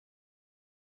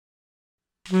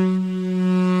Elizabeth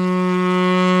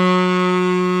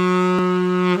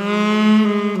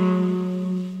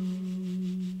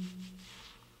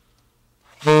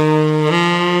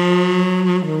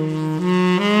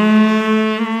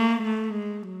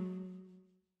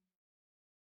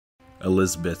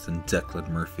and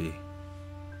Declan Murphy.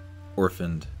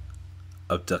 Orphaned,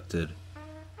 abducted,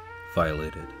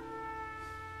 violated.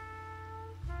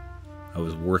 I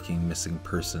was working missing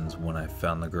persons when I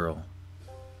found the girl,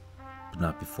 but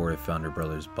not before I found her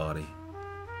brother's body.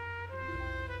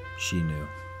 She knew.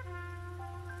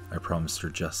 I promised her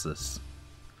justice,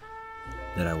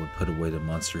 that I would put away the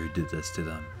monster who did this to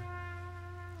them.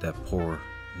 That poor,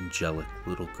 angelic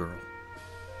little girl,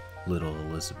 little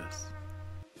Elizabeth.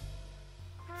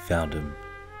 Found him,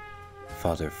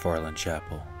 Father Farland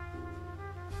Chapel.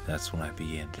 That's when I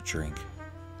began to drink.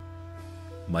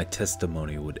 My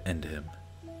testimony would end him,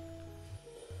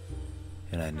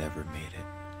 and I never made it.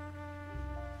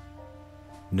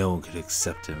 No one could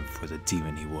accept him for the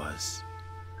demon he was.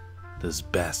 Those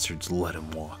bastards let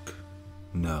him walk.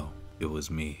 No, it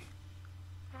was me.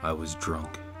 I was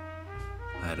drunk.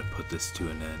 I had to put this to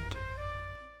an end.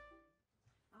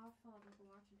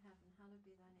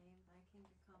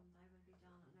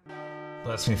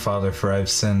 Bless me, Father, for I have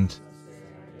sinned.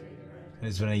 It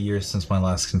has been a year since my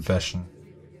last confession.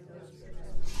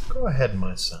 Go ahead,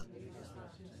 my son.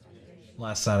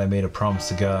 Last night I made a promise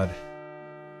to God.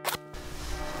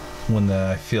 One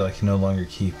that I feel I can no longer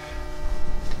keep.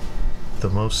 The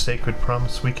most sacred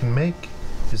promise we can make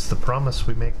is the promise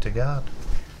we make to God.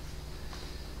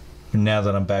 And now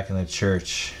that I'm back in the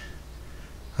church,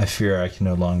 I fear I can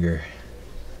no longer.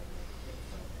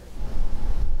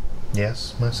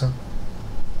 Yes, my son?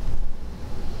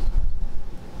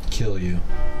 Kill you.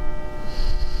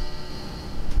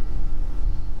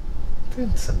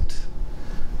 Vincent,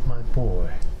 my boy.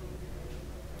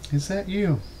 Is that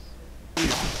you?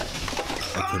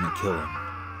 I couldn't kill him,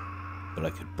 but I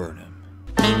could burn him.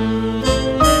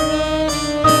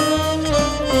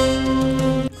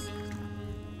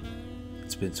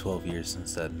 It's been 12 years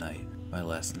since that night, my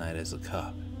last night as a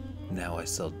cop. Now I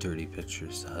sell dirty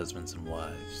pictures to husbands and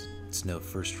wives. It's no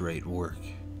first-rate work.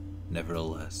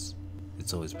 Nevertheless,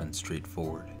 it's always been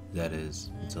straightforward. That is,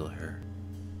 until her.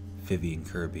 Vivian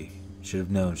Kirby. Should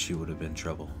have known she would have been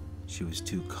trouble. She was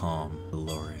too calm,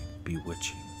 alluring,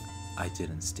 bewitching. I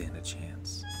didn't stand a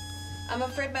chance. I'm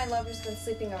afraid my lover's been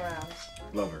sleeping around.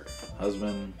 Lover.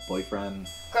 Husband. Boyfriend.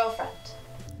 Girlfriend.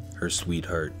 Her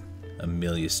sweetheart,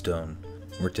 Amelia Stone,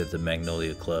 worked at the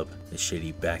Magnolia Club, a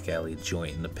shady back alley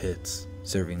joint in the pits,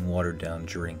 serving watered-down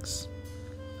drinks.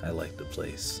 I liked the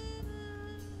place.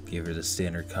 Gave her the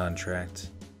standard contract.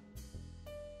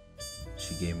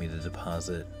 She gave me the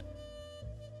deposit,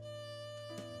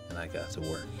 and I got to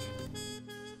work.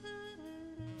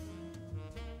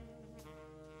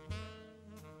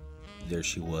 There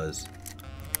she was,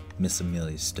 Miss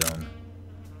Amelia Stone.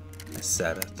 I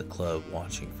sat at the club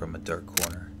watching from a dark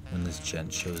corner when this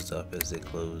gent shows up as they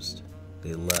closed.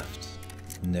 They left,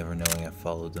 never knowing I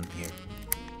followed them here.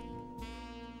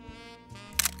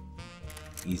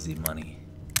 Easy money.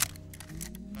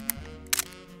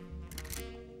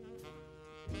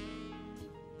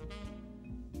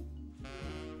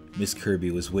 Miss Kirby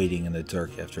was waiting in the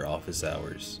dark after office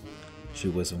hours. She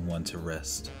wasn't one to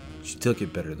rest. She took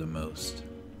it better than most.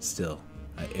 Still,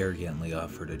 I arrogantly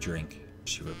offered a drink.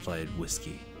 She replied,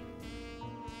 whiskey.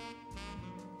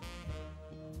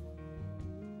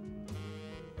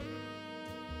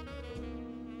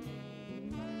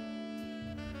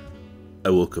 I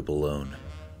woke up alone.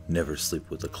 Never sleep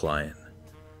with a client.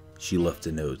 She left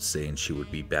a note saying she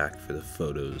would be back for the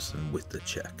photos and with the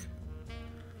check.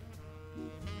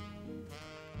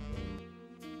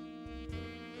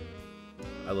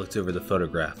 I looked over the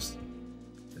photographs.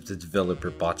 If the developer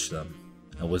botched them,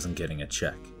 I wasn't getting a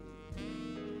check.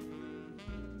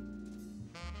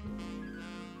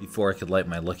 Before I could light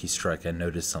my lucky strike, I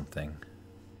noticed something.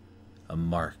 A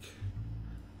mark.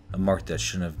 A mark that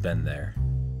shouldn't have been there.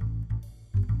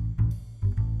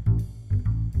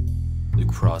 The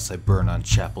cross I burned on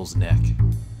Chapel's neck.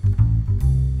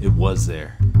 It was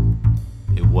there.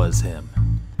 It was him.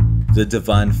 The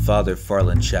Divine Father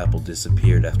Farland Chapel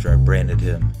disappeared after I branded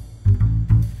him.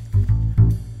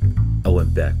 I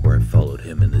went back where I followed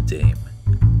him in the dame.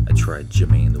 I tried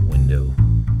jimmying the window,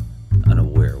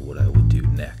 unaware what I would do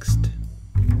next.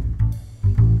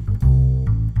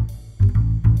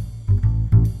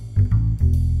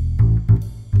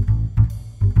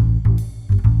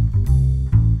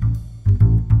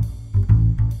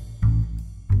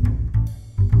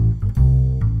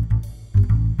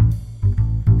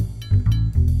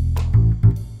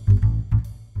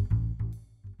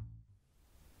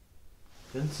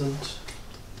 Vincent,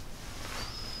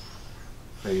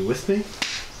 are you with me?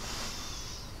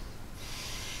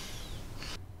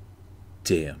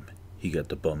 Damn, he got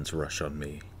the bum's rush on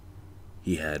me.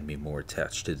 He had me more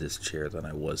attached to this chair than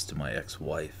I was to my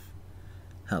ex-wife.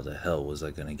 How the hell was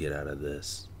I gonna get out of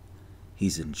this?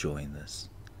 He's enjoying this,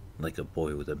 like a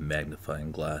boy with a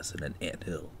magnifying glass in an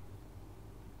anthill.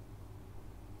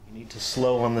 You need to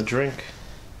slow on the drink.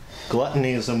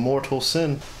 Gluttony is a mortal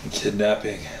sin.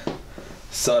 Kidnapping,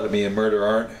 sodomy, and murder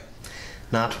aren't.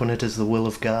 Not when it is the will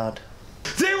of God.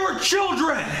 They were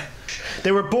children!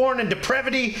 They were born in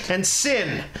depravity and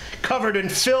sin, covered in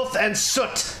filth and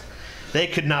soot. They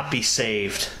could not be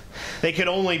saved. They could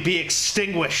only be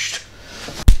extinguished.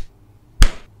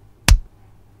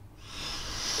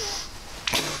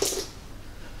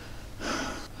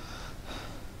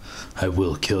 I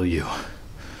will kill you.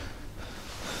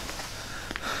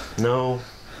 No,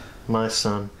 my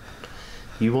son,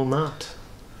 you will not.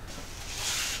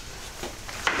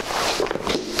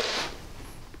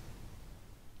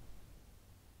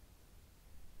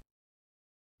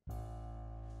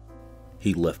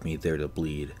 He left me there to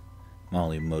bleed. My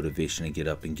only motivation to get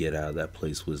up and get out of that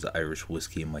place was the Irish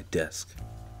whiskey in my desk.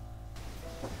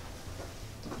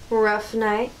 Rough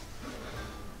night.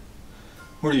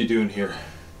 What are you doing here?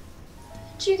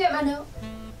 Did you get my note?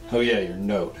 Oh yeah, your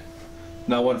note.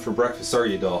 Not one for breakfast, are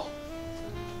you, doll?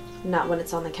 Not when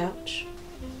it's on the couch.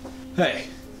 Hey,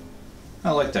 I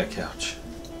like that couch.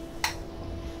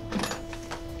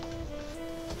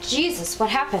 Jesus,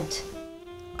 what happened?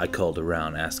 I called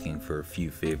around asking for a few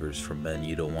favors from men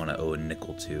you don't want to owe a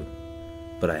nickel to,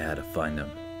 but I had to find them.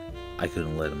 I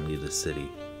couldn't let him leave the city.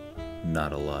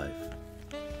 Not alive.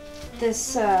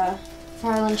 This,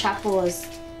 Farland Chapel, is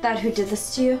that who did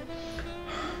this to you?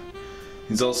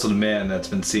 He's also the man that's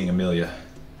been seeing Amelia.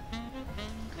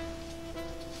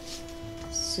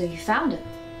 So you found him?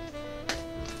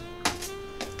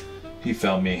 He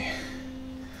found me.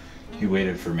 He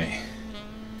waited for me.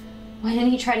 Why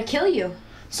didn't he try to kill you?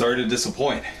 Sorry to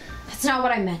disappoint. That's not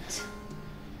what I meant.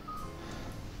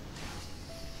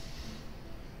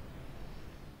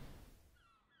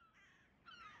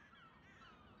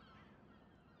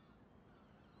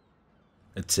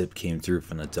 A tip came through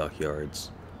from the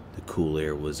dockyards. The cool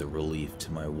air was a relief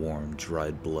to my warm,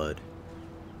 dried blood.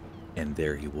 And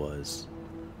there he was.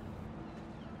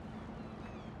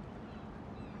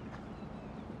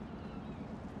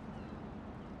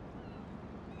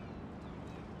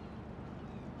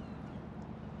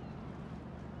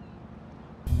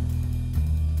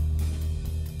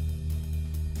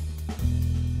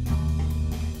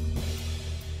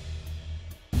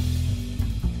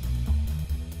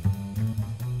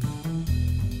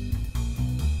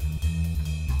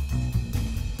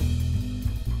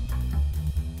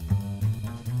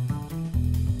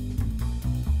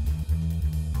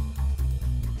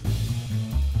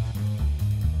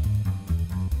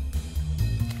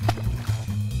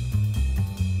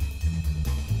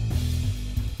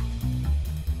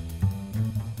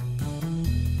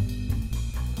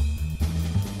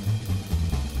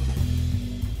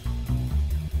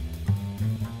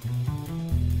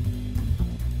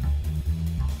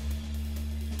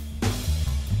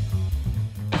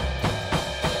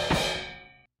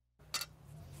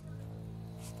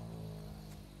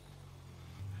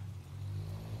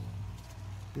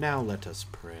 Now let us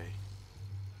pray.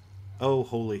 O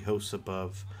holy hosts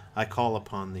above, I call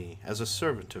upon thee, as a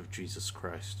servant of Jesus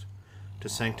Christ, to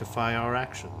sanctify our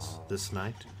actions this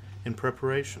night in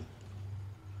preparation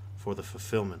for the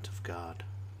fulfillment of God.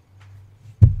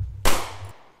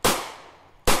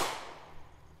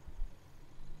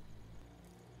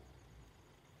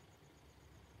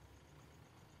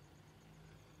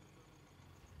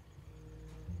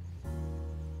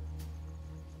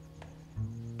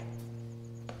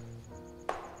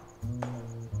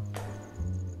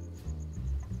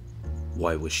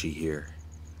 Why was she here?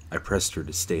 I pressed her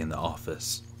to stay in the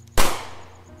office.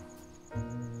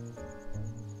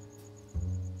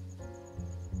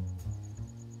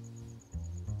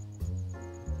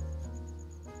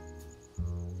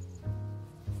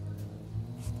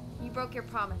 You broke your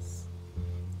promise.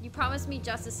 You promised me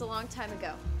justice a long time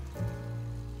ago.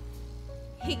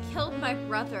 He killed my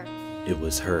brother. It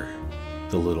was her,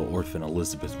 the little orphan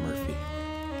Elizabeth Murphy.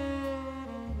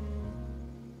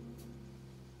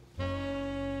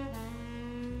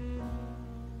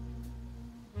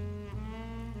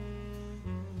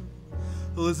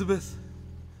 Elizabeth?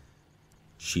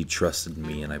 She trusted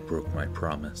me and I broke my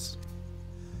promise.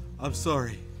 I'm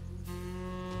sorry.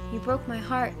 You broke my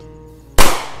heart.